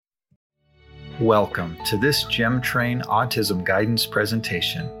Welcome to this GemTrain Autism Guidance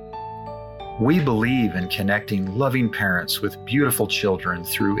presentation. We believe in connecting loving parents with beautiful children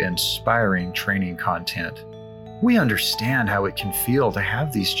through inspiring training content. We understand how it can feel to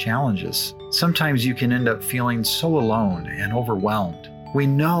have these challenges. Sometimes you can end up feeling so alone and overwhelmed. We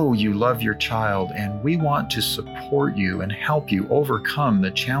know you love your child, and we want to support you and help you overcome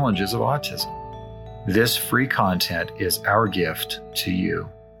the challenges of autism. This free content is our gift to you.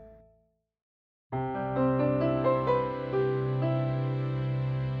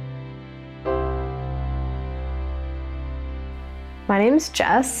 My name is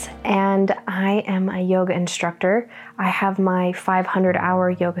Jess, and I am a yoga instructor. I have my 500-hour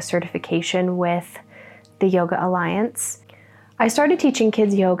yoga certification with the Yoga Alliance. I started teaching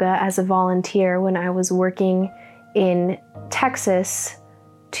kids yoga as a volunteer when I was working in Texas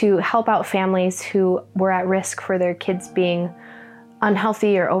to help out families who were at risk for their kids being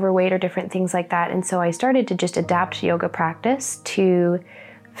unhealthy or overweight or different things like that. And so I started to just adapt yoga practice to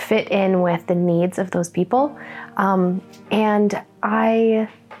fit in with the needs of those people. And I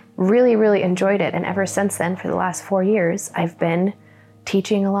really enjoyed it. And ever since then, for the last 4 years, I've been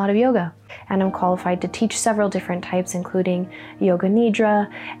teaching a lot of yoga. And I'm qualified to teach several different types, including yoga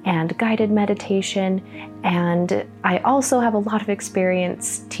nidra and guided meditation. And I also have a lot of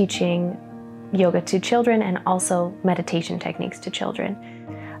experience teaching yoga to children and also meditation techniques to children.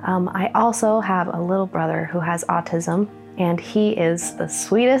 I also have a little brother who has autism, and he is the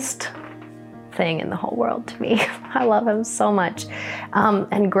sweetest thing in the whole world to me. I love him so much.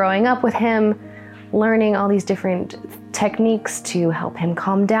 And growing up with him, learning all these different techniques to help him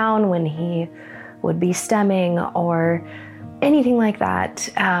calm down when he would be stemming or anything like that,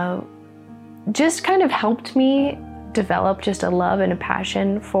 just kind of helped me develop just a love and a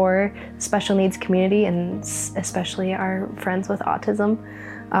passion for special needs community, and especially our friends with autism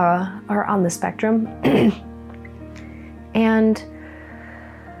or on the spectrum. And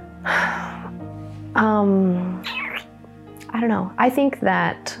I don't know, I think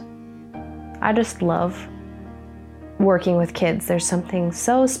that I just love working with kids. There's something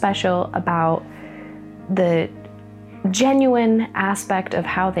so special about the genuine aspect of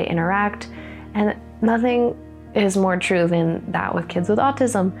how they interact, and nothing is more true than that with kids with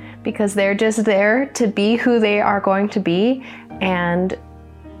autism, because they're just there to be who they are going to be, and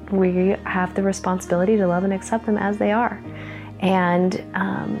we have the responsibility to love and accept them as they are. And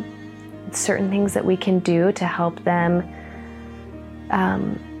certain things that we can do to help them,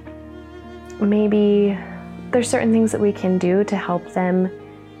 maybe there's certain things that we can do to help them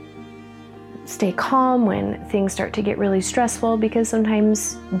stay calm when things start to get really stressful, because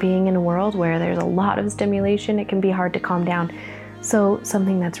sometimes being in a world where there's a lot of stimulation, it can be hard to calm down. So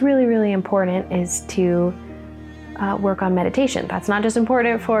something that's really important is to work on meditation. That's not just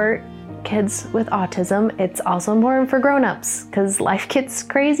important for kids with autism, it's also important for grown-ups, because life gets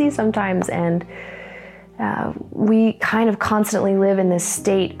crazy sometimes, and we kind of constantly live in this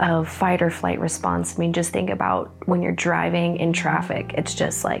state of fight or flight response. I mean, just think about when you're driving in traffic. It's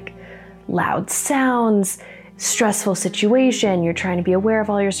just like loud sounds, stressful situation, you're trying to be aware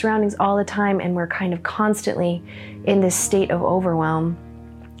of all your surroundings all the time, and we're kind of constantly in this state of overwhelm.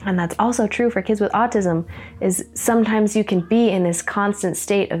 And that's also true for kids with autism, is sometimes you can be in this constant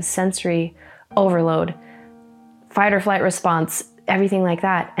state of sensory overload, fight or flight response, everything like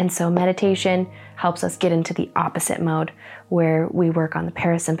that. And so meditation helps us get into the opposite mode, where we work on the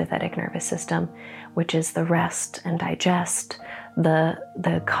parasympathetic nervous system, which is the rest and digest, the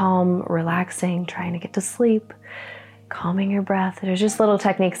calm, relaxing, trying to get to sleep, calming your breath. There's just little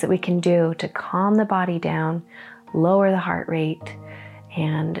techniques that we can do to calm the body down, lower the heart rate,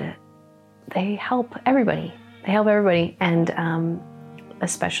 and they help everybody. And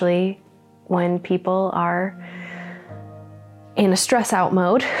especially when people are in a stress out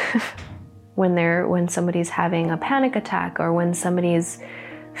mode, when somebody's having a panic attack, or when somebody's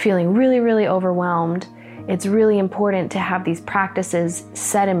feeling really overwhelmed, it's really important to have these practices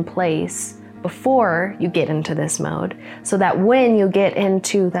set in place before you get into this mode, so that when you get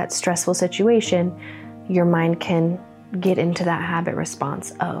into that stressful situation, your mind can get into that habit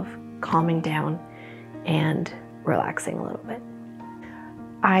response of calming down and relaxing a little bit.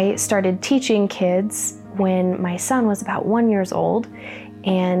 I started teaching kids when my son was about 1 year old,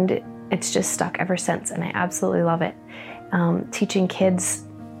 and it's just stuck ever since, and I absolutely love it. Teaching kids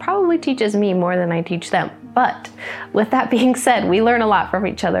probably teaches me more than I teach them, but with that being said, we learn a lot from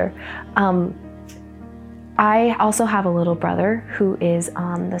each other. I also have a little brother who is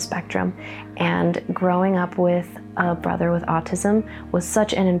on the spectrum, and growing up with a brother with autism was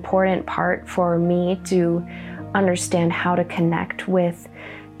such an important part for me to understand how to connect with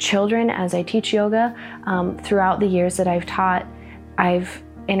children as I teach yoga. Throughout the years that I've taught, I've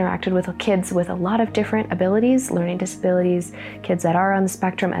interacted with kids with a lot of different abilities, learning disabilities, kids that are on the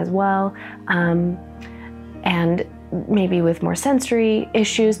spectrum as well, and maybe with more sensory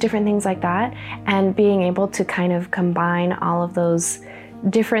issues, different things like that. And being able to kind of combine all of those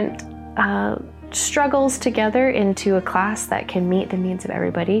different struggles together into a class that can meet the needs of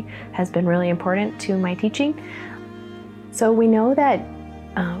everybody has been really important to my teaching. So we know that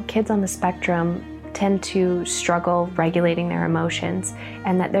kids on the spectrum tend to struggle regulating their emotions,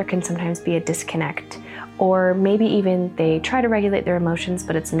 and that there can sometimes be a disconnect, or maybe even they try to regulate their emotions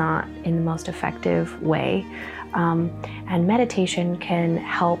but it's not in the most effective way. And meditation can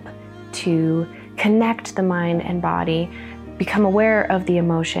help to connect the mind and body, become aware of the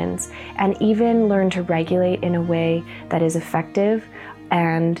emotions, and even learn to regulate in a way that is effective.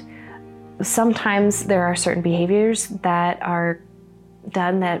 And sometimes there are certain behaviors that are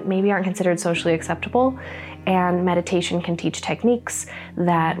done that maybe aren't considered socially acceptable, and meditation can teach techniques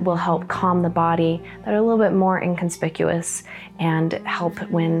that will help calm the body, that are a little bit more inconspicuous, and help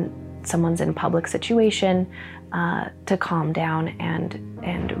when someone's in a public situation to calm down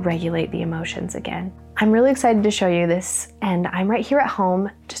and regulate the emotions again. I'm really excited to show you this, and I'm right here at home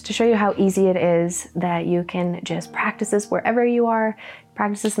just to show you how easy it is that you can just practice this wherever you are.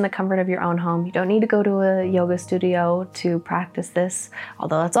 Practice this in the comfort of your own home. You don't need to go to a yoga studio to practice this,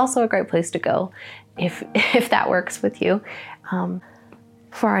 although that's also a great place to go if that works with you.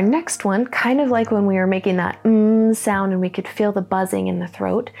 For our next one, kind of like when we were making that sound and we could feel the buzzing in the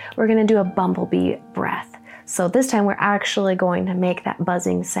throat, we're gonna do a bumblebee breath. So this time we're actually going to make that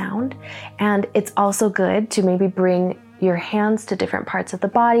buzzing sound. And it's also good to maybe bring your hands to different parts of the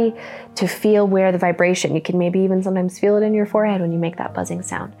body to feel where the vibration, you can maybe even sometimes feel it in your forehead when you make that buzzing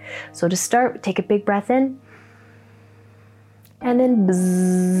sound. So to start, take a big breath in, and then bzzz,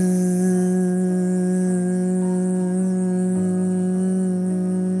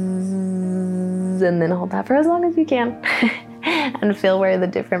 and then hold that for as long as you can and feel where the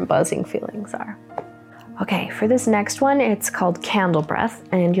different buzzing feelings are. Okay, for this next one, it's called candle breath,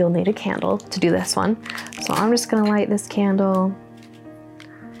 and you'll need a candle to do this one. So I'm just gonna light this candle.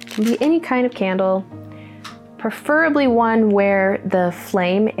 It can be any kind of candle, preferably one where the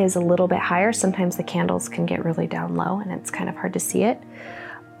flame is a little bit higher. Sometimes the candles can get really down low and it's kind of hard to see it.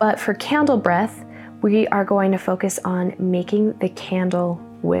 But for candle breath, we are going to focus on making the candle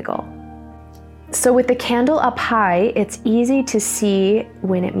wiggle. So with the candle up high, it's easy to see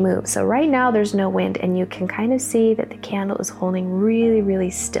when it moves. So right now there's no wind, and you can kind of see that the candle is holding really, really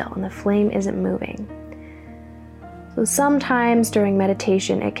still and the flame isn't moving. So sometimes during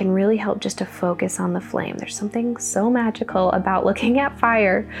meditation, it can really help just to focus on the flame. There's something so magical about looking at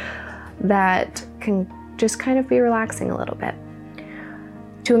fire that can just kind of be relaxing a little bit.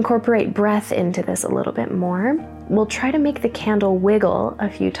 To incorporate breath into this a little bit more, we'll try to make the candle wiggle a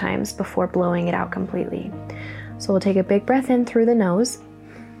few times before blowing it out completely. So we'll take a big breath in through the nose,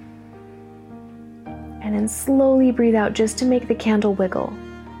 and then slowly breathe out just to make the candle wiggle.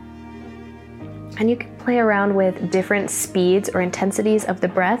 And you can play around with different speeds or intensities of the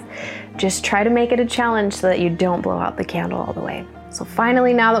breath. Just try to make it a challenge so that you don't blow out the candle all the way. So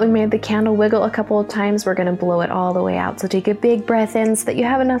finally, now that we made the candle wiggle a couple of times, we're gonna blow it all the way out. So take a big breath in so that you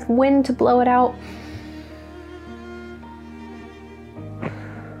have enough wind to blow it out.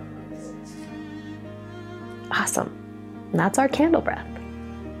 Awesome. And that's our candle breath.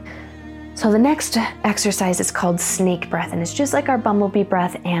 So the next exercise is called snake breath, and it's just like our bumblebee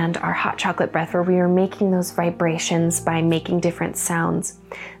breath and our hot chocolate breath, where we are making those vibrations by making different sounds.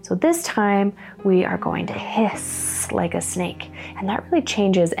 So this time we are going to hiss like a snake, and that really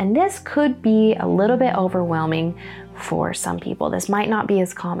changes. And this could be a little bit overwhelming for some people. This might not be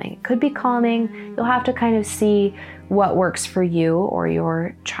as calming. It could be calming. You'll have to kind of see what works for you or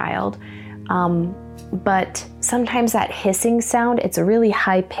your child. But sometimes that hissing sound, it's a really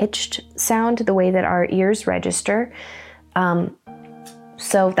high-pitched sound, the way that our ears register.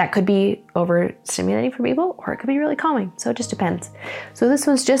 So that could be overstimulating for people, or it could be really calming. So it just depends. So this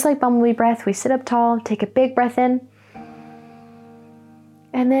one's just like bumblebee breath. We sit up tall, take a big breath in,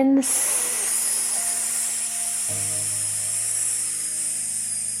 and then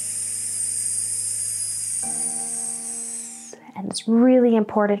and it's really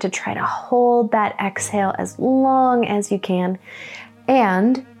important to try to hold that exhale as long as you can,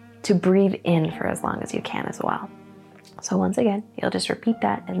 and to breathe in for as long as you can as well. So once again, you'll just repeat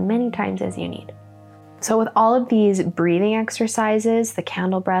that as many times as you need. So with all of these breathing exercises, the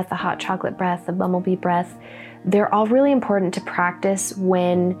candle breath, the hot chocolate breath, the bumblebee breath, they're all really important to practice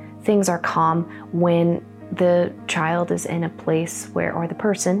when things are calm, when the child is in a place where, or the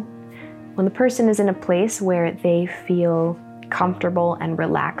person, when the person is in a place where they feel comfortable and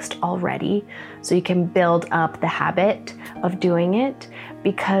relaxed already, so you can build up the habit of doing it.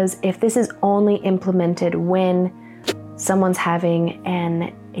 Because if this is only implemented when someone's having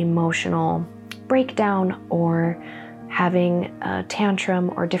an emotional breakdown or having a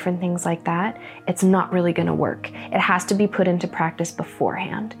tantrum or different things like that, it's not really going to work. It has to be put into practice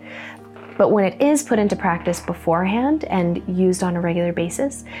beforehand. But when it is put into practice beforehand and used on a regular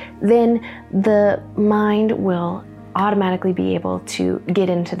basis, then the mind will automatically be able to get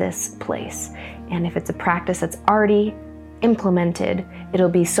into this place. And if it's a practice that's already implemented, it'll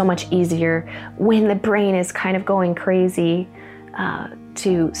be so much easier when the brain is kind of going crazy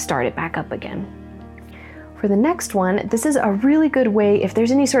to start it back up again. For the next one, this is a really good way if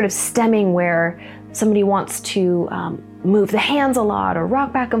there's any sort of stemming where somebody wants to move the hands a lot or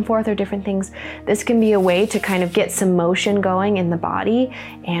rock back and forth or different things. This can be a way to kind of get some motion going in the body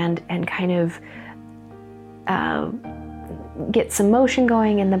and kind of get some motion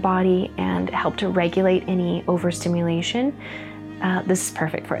going in the body and help to regulate any overstimulation. This is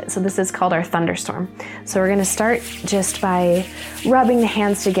perfect for it. So this is called our thunderstorm. So we're gonna start just by rubbing the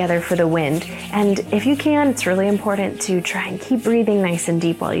hands together for the wind. And if you can, it's really important to try and keep breathing nice and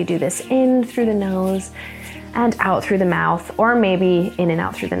deep while you do this, in through the nose and out through the mouth, or maybe in and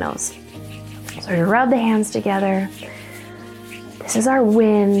out through the nose. So we rub the hands together. This is our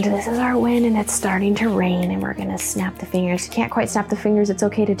wind, and it's starting to rain, and we're gonna snap the fingers. You can't quite snap the fingers, it's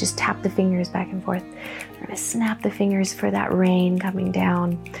okay to just tap the fingers back and forth. We're gonna snap the fingers for that rain coming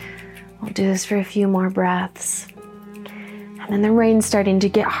down. We'll do this for a few more breaths. And then the rain's starting to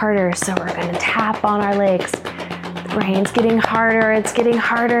get harder, so we're gonna tap on our legs. The rain's getting harder, it's getting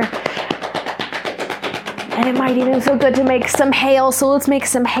harder. And it might even feel good to make some hail, so let's make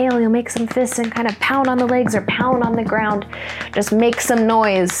some hail. You'll make some fists and kind of pound on the legs or pound on the ground. Just make some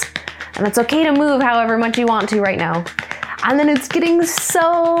noise. And it's okay to move however much you want to right now. And then it's getting so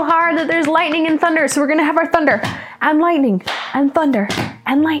hard that there's lightning and thunder, so we're gonna have our thunder and lightning and thunder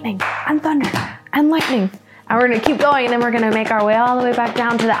and lightning and thunder and lightning. And we're gonna keep going, and then we're gonna make our way all the way back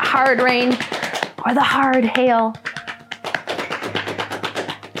down to that hard rain or the hard hail.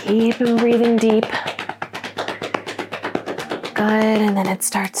 Keep breathing deep. Good, and then it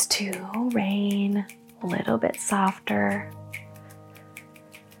starts to rain a little bit softer.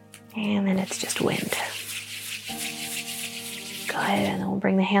 And then it's just wind. Good, and then we'll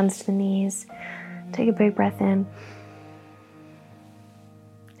bring the hands to the knees. Take a big breath in.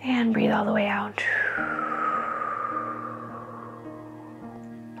 And breathe all the way out.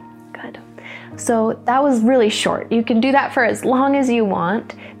 Good. So that was really short. You can do that for as long as you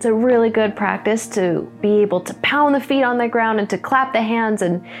want. It's a really good practice to be able to pound the feet on the ground and to clap the hands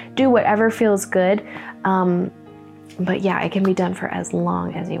and do whatever feels good. But yeah, it can be done for as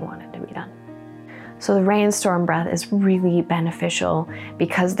long as you want it to be done. So the rainstorm breath is really beneficial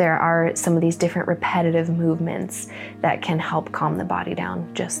because there are some of these different repetitive movements that can help calm the body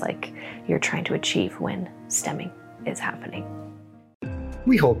down, just like you're trying to achieve when stemming is happening.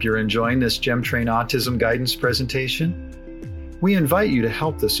 We hope you're enjoying this GemTrain Autism Guidance presentation. We invite you to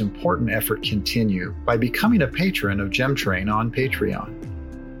help this important effort continue by becoming a patron of GemTrain on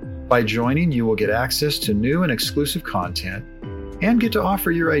Patreon. By joining, you will get access to new and exclusive content and get to offer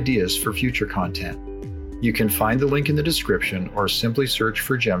your ideas for future content. You can find the link in the description or simply search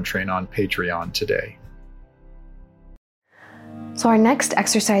for GemTrain on Patreon today. So our next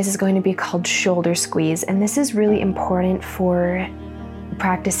exercise is going to be called shoulder squeeze, and this is really important for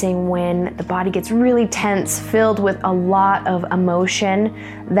practicing when the body gets really tense, filled with a lot of emotion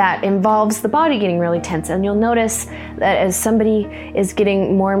that involves the body getting really tense. And you'll notice that as somebody is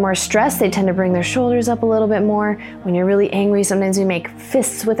getting more and more stressed, they tend to bring their shoulders up a little bit more. When you're really angry, sometimes we make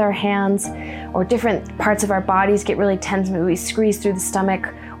fists with our hands, or different parts of our bodies get really tense. Maybe we squeeze through the stomach,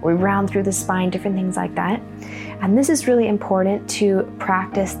 or we round through the spine, different things like that. And this is really important to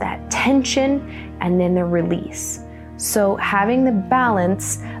practice that tension and then the release. So having the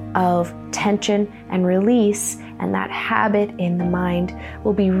balance of tension and release and that habit in the mind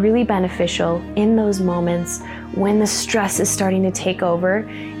will be really beneficial in those moments when the stress is starting to take over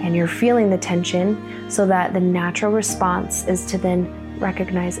and you're feeling the tension, so that the natural response is to then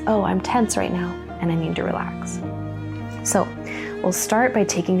recognize, oh, I'm tense right now and I need to relax. So we'll start by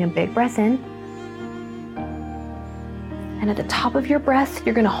taking a big breath in. And at the top of your breath,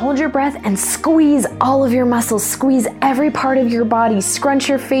 you're gonna hold your breath and squeeze all of your muscles, squeeze every part of your body, scrunch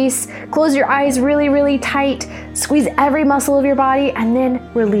your face, close your eyes really, really tight, squeeze every muscle of your body, and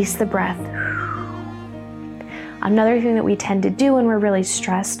then release the breath. Another thing that we tend to do when we're really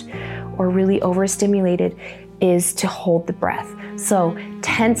stressed or really overstimulated is to hold the breath. So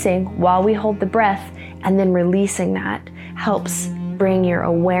tensing while we hold the breath and then releasing that helps bring your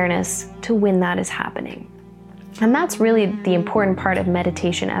awareness to when that is happening. And that's really the important part of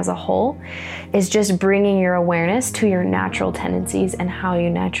meditation as a whole, is just bringing your awareness to your natural tendencies and how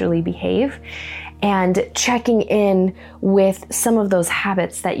you naturally behave, and checking in with some of those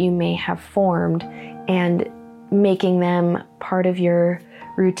habits that you may have formed and making them part of your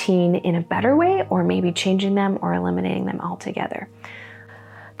routine in a better way, or maybe changing them or eliminating them altogether.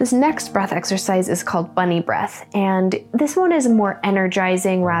 This next breath exercise is called bunny breath, and this one is more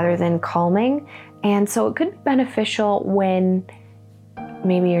energizing rather than calming. And so it could be beneficial when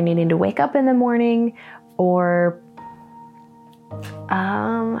maybe you're needing to wake up in the morning, or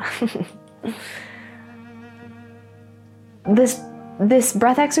this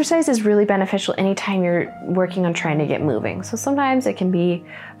breath exercise is really beneficial anytime you're working on trying to get moving. So sometimes it can be,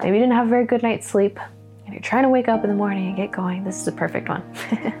 maybe you didn't have a very good night's sleep and you're trying to wake up in the morning and get going. This is a perfect one.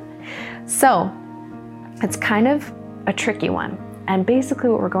 So it's kind of a tricky one. And basically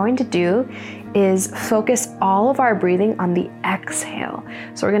what we're going to do is focus all of our breathing on the exhale.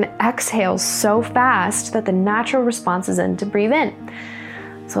 So we're going to exhale so fast that the natural response is in to breathe in.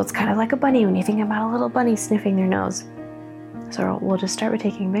 So it's kind of like a bunny when you think about a little bunny sniffing their nose. So we'll just start with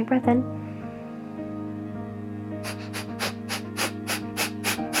taking a big breath in.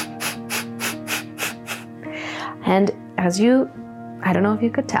 And I don't know if you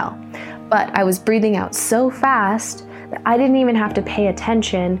could tell, but I was breathing out so fast that I didn't even have to pay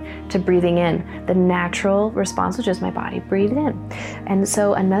attention to breathing in. The natural response was just my body breathed in. And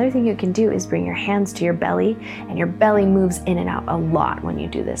so another thing you can do is bring your hands to your belly, and your belly moves in and out a lot when you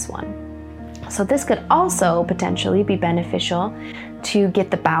do this one. So this could also potentially be beneficial to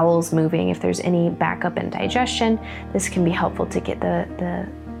get the bowels moving. If there's any backup in digestion, this can be helpful to get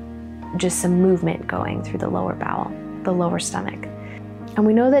just some movement going through the lower bowel, the lower stomach. And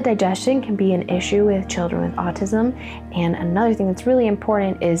we know that digestion can be an issue with children with autism. And another thing that's really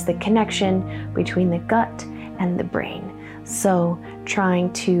important is the connection between the gut and the brain. So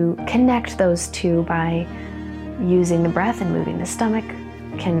trying to connect those two by using the breath and moving the stomach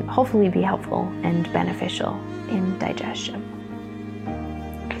can hopefully be helpful and beneficial in digestion.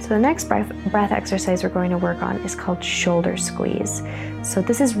 So the next breath exercise we're going to work on is called shoulder squeeze. So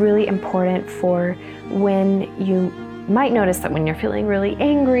this is really important for when you might notice that when you're feeling really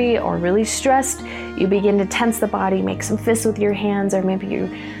angry or really stressed, you begin to tense the body, make some fists with your hands, or maybe you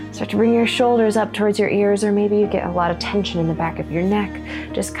start to bring your shoulders up towards your ears, or maybe you get a lot of tension in the back of your neck,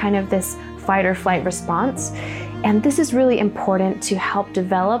 just kind of this fight or flight response. And this is really important to help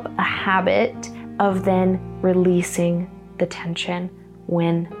develop a habit of then releasing the tension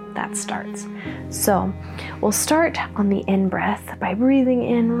when that starts. So we'll start on the in breath by breathing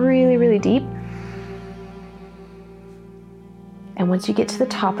in really, really deep. And once you get to the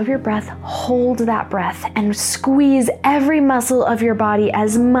top of your breath, hold that breath and squeeze every muscle of your body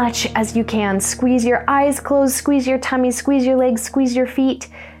as much as you can. Squeeze your eyes closed, squeeze your tummy, squeeze your legs, squeeze your feet.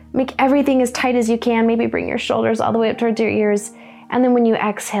 Make everything as tight as you can. Maybe bring your shoulders all the way up towards your ears. And then when you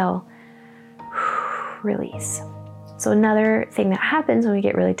exhale, release. So another thing that happens when we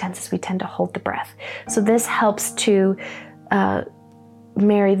get really tense is we tend to hold the breath. So this helps to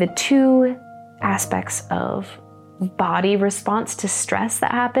marry the two aspects of body response to stress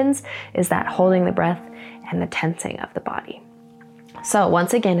that happens, is that holding the breath and the tensing of the body. So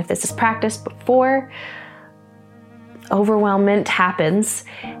once again, if this is practiced before overwhelmment happens,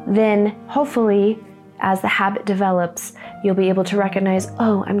 then hopefully as the habit develops, you'll be able to recognize,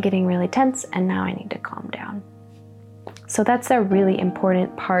 oh, I'm getting really tense and now I need to calm down. So that's a really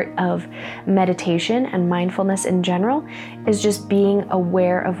important part of meditation and mindfulness in general, is just being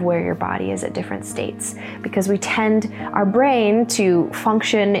aware of where your body is at different states, because we tend, our brain, to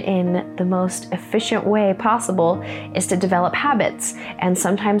function in the most efficient way possible is to develop habits. And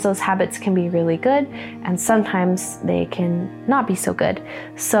sometimes those habits can be really good and sometimes they can not be so good.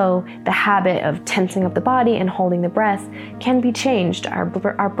 So the habit of tensing up the body and holding the breath can be changed. Our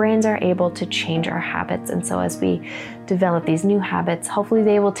brains are able to change our habits. And so as we develop these new habits, hopefully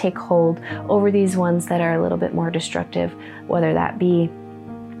they will take hold over these ones that are a little bit more destructive, whether that be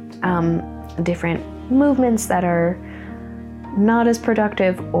different movements that are not as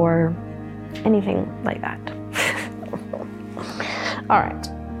productive or anything like that. All right.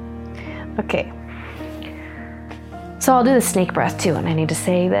 Okay. So I'll do the snake breath too, and I need to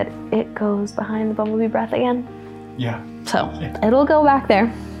say that it goes behind the bumblebee breath again. Yeah. So it'll go back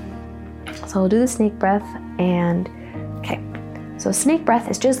there. So I'll do the snake breath, and okay. So snake breath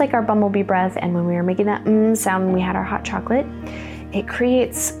is just like our bumblebee breath, and when we were making that sound when we had our hot chocolate, it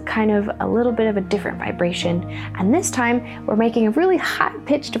creates kind of a little bit of a different vibration. And this time we're making a really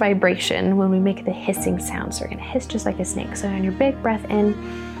high-pitched vibration when we make the hissing sound. So we're gonna hiss just like a snake. So on your big breath in,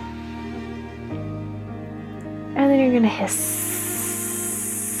 and then you're gonna hiss.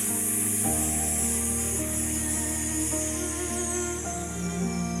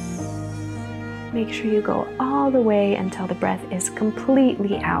 Make sure you go all the way until the breath is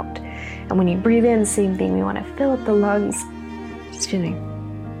completely out. And when you breathe in, same thing, we want to fill up the lungs. Excuse me.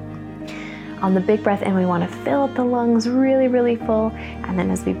 On the big breath in, we want to fill up the lungs really, really full. And then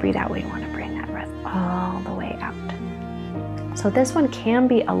as we breathe out, we want to bring that breath all the way out. So this one can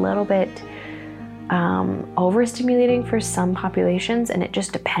be a little bit overstimulating for some populations, and it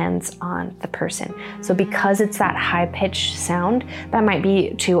just depends on the person. So because it's that high-pitched sound, that might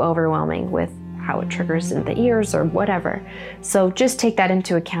be too overwhelming with how it triggers in the ears or whatever. So just take that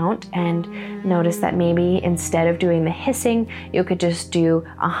into account and notice that maybe instead of doing the hissing, you could just do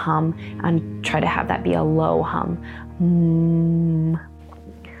a hum and try to have that be a low hum.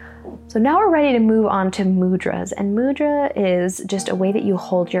 So now we're ready to move on to mudras, and mudra is just a way that you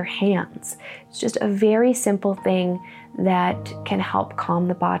hold your hands. It's just a very simple thing that can help calm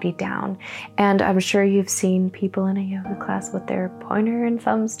the body down. And I'm sure you've seen people in a yoga class with their pointer and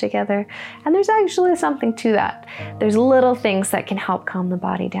thumbs together, and there's actually something to that. There's little things that can help calm the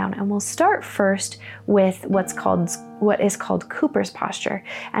body down, and we'll start first with what is called Cooper's posture.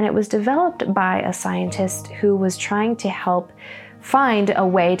 And it was developed by a scientist who was trying to help find a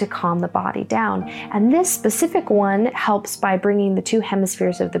way to calm the body down. And this specific one helps by bringing the two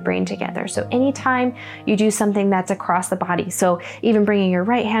hemispheres of the brain together. So anytime you do something that's across the body, so even bringing your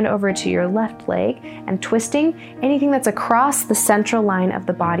right hand over to your left leg and twisting, anything that's across the central line of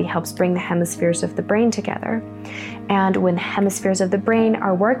the body helps bring the hemispheres of the brain together. And when hemispheres of the brain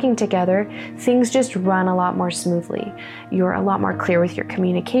are working together, things just run a lot more smoothly. You're a lot more clear with your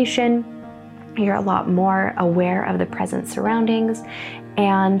communication. You're a lot more aware of the present surroundings,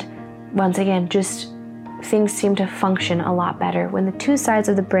 and once again, just things seem to function a lot better when the two sides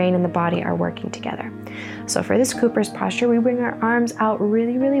of the brain and the body are working together. So for this Cooper's posture, we bring our arms out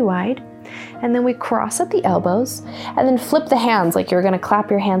really, really wide, and then we cross at the elbows, and then flip the hands like you're going to clap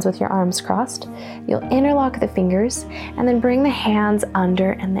your hands with your arms crossed. You'll interlock the fingers, and then bring the hands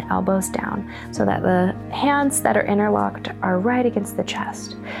under and the elbows down so that the hands that are interlocked are right against the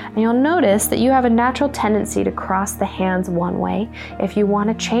chest. And you'll notice that you have a natural tendency to cross the hands one way. If you want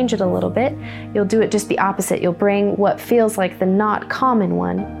to change it a little bit, you'll do it just the opposite. You'll bring what feels like the not common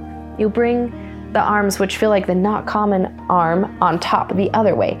one. You'll bring the arms which feel like the not common arm on top the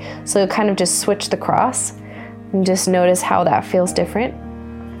other way. So you'll kind of just switch the cross and just notice how that feels different.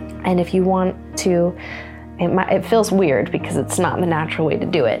 And if you want to, it feels weird because it's not the natural way to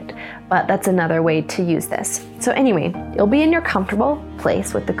do it, but that's another way to use this. So anyway, you'll be in your comfortable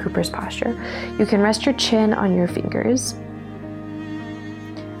place with the Cooper's posture. You can rest your chin on your fingers,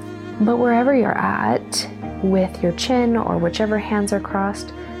 but wherever you're at with your chin or whichever hands are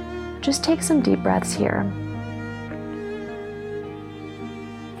crossed, just take some deep breaths here.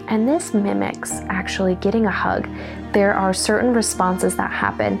 And this mimics actually getting a hug. There are certain responses that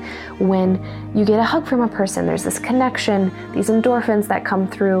happen when you get a hug from a person. There's this connection, these endorphins that come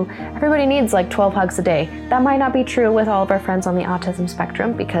through. Everybody needs like 12 hugs a day. That might not be true with all of our friends on the autism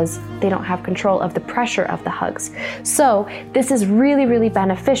spectrum because they don't have control of the pressure of the hugs. So this is really, really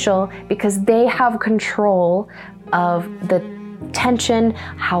beneficial because they have control of the tension,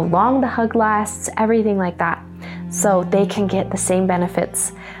 how long the hug lasts, everything like that. So they can get the same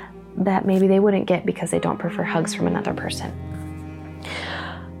benefits that maybe they wouldn't get because they don't prefer hugs from another person.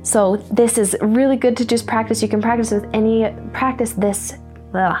 So this is really good to just practice. You can practice this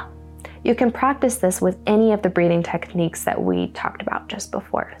with any of the breathing techniques that we talked about just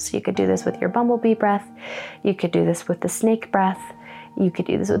before. So you could do this with your bumblebee breath, you could do this with the snake breath, you could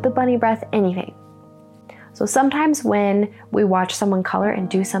do this with the bunny breath, anything. So sometimes when we watch someone color and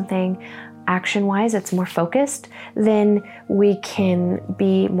do something action-wise, it's more focused, then we can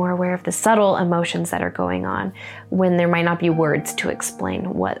be more aware of the subtle emotions that are going on when there might not be words to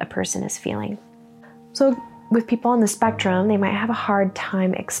explain what a person is feeling. So with people on the spectrum, they might have a hard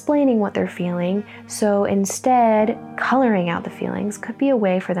time explaining what they're feeling. So instead, coloring out the feelings could be a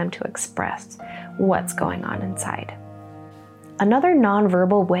way for them to express what's going on inside. Another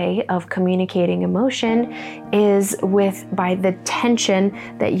nonverbal way of communicating emotion is by the tension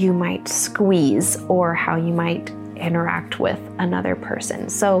that you might squeeze or how you might interact with another person.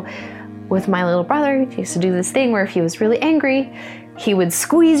 So with my little brother, he used to do this thing where if he was really angry, he would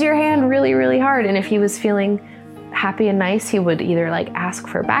squeeze your hand really, really hard. And if he was feeling happy and nice, he would either like ask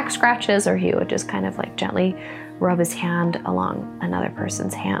for back scratches or he would just kind of like gently rub his hand along another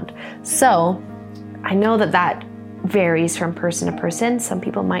person's hand. So I know that varies from person to person. Some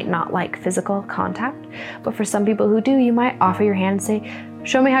people might not like physical contact, but for some people who do, you might offer your hand and say,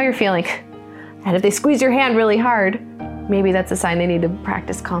 show me how you're feeling. And if they squeeze your hand really hard, maybe that's a sign they need to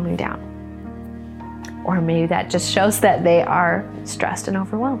practice calming down. Or maybe that just shows that they are stressed and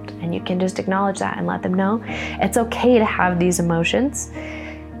overwhelmed, and you can just acknowledge that and let them know it's okay to have these emotions,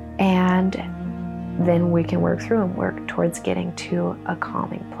 and then we can work through and work towards getting to a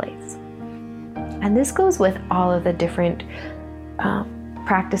calming place. And this goes with all of the different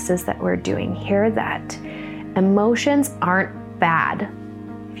practices that we're doing here, that emotions aren't bad.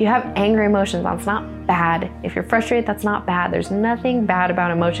 If you have angry emotions, that's not bad. If you're frustrated, that's not bad. There's nothing bad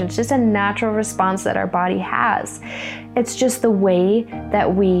about emotions. It's just a natural response that our body has. It's just the way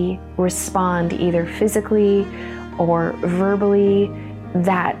that we respond, either physically or verbally,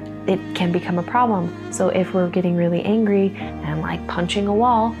 that it can become a problem. So if we're getting really angry and like punching a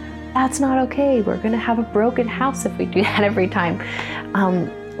wall, that's not okay. We're gonna have a broken house if we do that every time.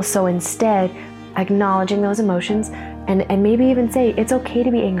 So instead, acknowledging those emotions and maybe even say, it's okay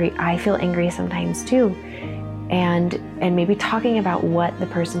to be angry. I feel angry sometimes too. And maybe talking about what the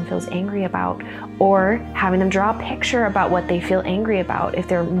person feels angry about, or having them draw a picture about what they feel angry about if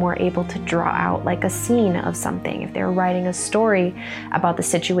they're more able to draw out like a scene of something, if they're writing a story about the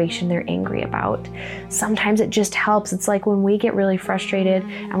situation they're angry about. Sometimes it just helps. It's like when we get really frustrated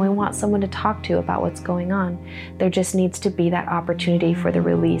and we want someone to talk to about what's going on, there just needs to be that opportunity for the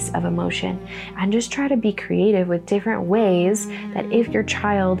release of emotion. And just try to be creative with different ways that if your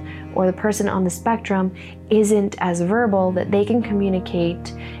child or the person on the spectrum isn't as verbal, that they can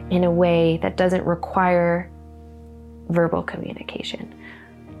communicate in a way that doesn't require verbal communication.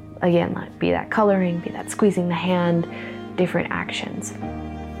 Again, be that coloring, be that squeezing the hand, different actions.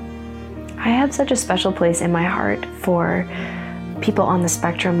 I have such a special place in my heart for people on the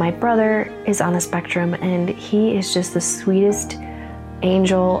spectrum. My brother is on the spectrum, and he is just the sweetest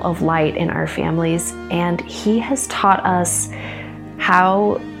angel of light in our families, and he has taught us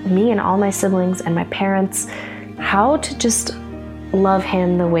how, me and all my siblings and my parents, how to just love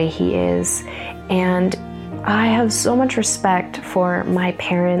him the way he is. And I have so much respect for my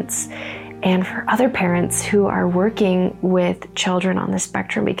parents and for other parents who are working with children on the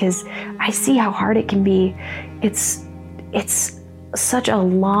spectrum, because I see how hard it can be. It's such a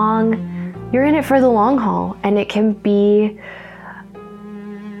you're in it for the long haul, and it can be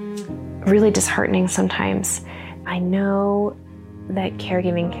really disheartening sometimes. I know that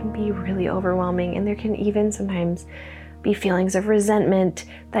caregiving can be really overwhelming, and there can even sometimes be feelings of resentment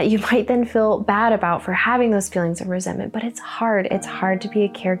that you might then feel bad about for having those feelings of resentment. But it's hard. It's hard to be a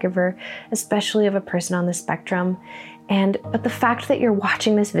caregiver, especially of a person on the spectrum. But the fact that you're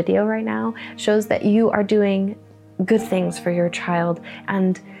watching this video right now shows that you are doing good things for your child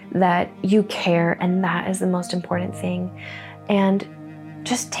and that you care, and that is the most important thing. And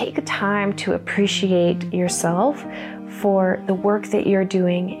just take time to appreciate yourself for the work that you're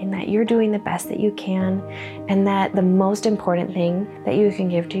doing, and that you're doing the best that you can, and that the most important thing that you can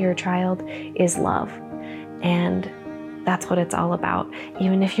give to your child is love. And that's what it's all about.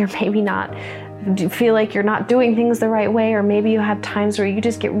 Even if you're maybe feel like you're not doing things the right way, or maybe you have times where you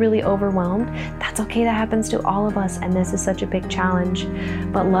just get really overwhelmed, that's okay. That happens to all of us, and this is such a big challenge.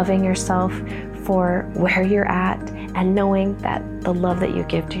 But loving yourself for where you're at, and knowing that the love that you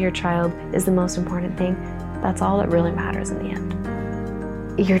give to your child is the most important thing, that's all that really matters in the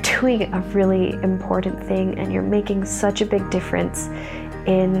end. You're doing a really important thing, and you're making such a big difference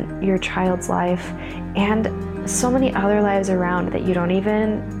in your child's life and so many other lives around that you don't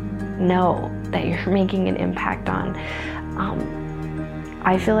even know that you're making an impact on.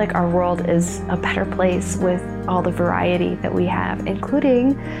 I feel like our world is a better place with all the variety that we have,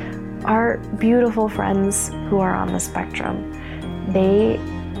 including our beautiful friends who are on the spectrum. They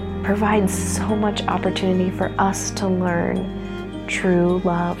provide so much opportunity for us to learn true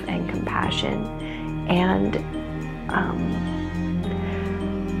love and compassion. And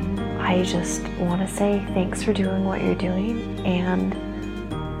I just want to say thanks for doing what you're doing, and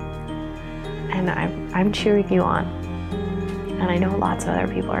I'm cheering you on. And I know lots of other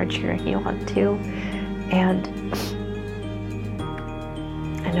people are cheering you on too. And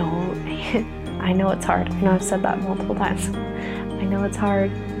I know it's hard. I know I've said that multiple times. I know it's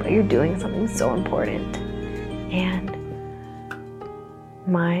hard, but you're doing something so important. And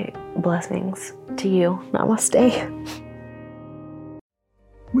my blessings to you. Namaste.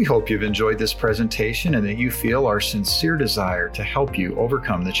 We hope you've enjoyed this presentation and that you feel our sincere desire to help you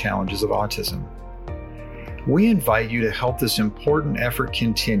overcome the challenges of autism. We invite you to help this important effort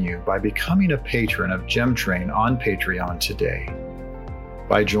continue by becoming a patron of GemTrain on Patreon today.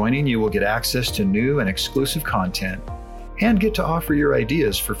 By joining, you will get access to new and exclusive content and get to offer your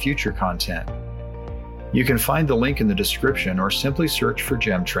ideas for future content. You can find the link in the description or simply search for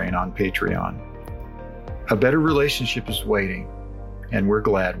GemTrain on Patreon. A better relationship is waiting, and we're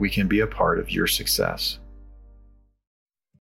glad we can be a part of your success.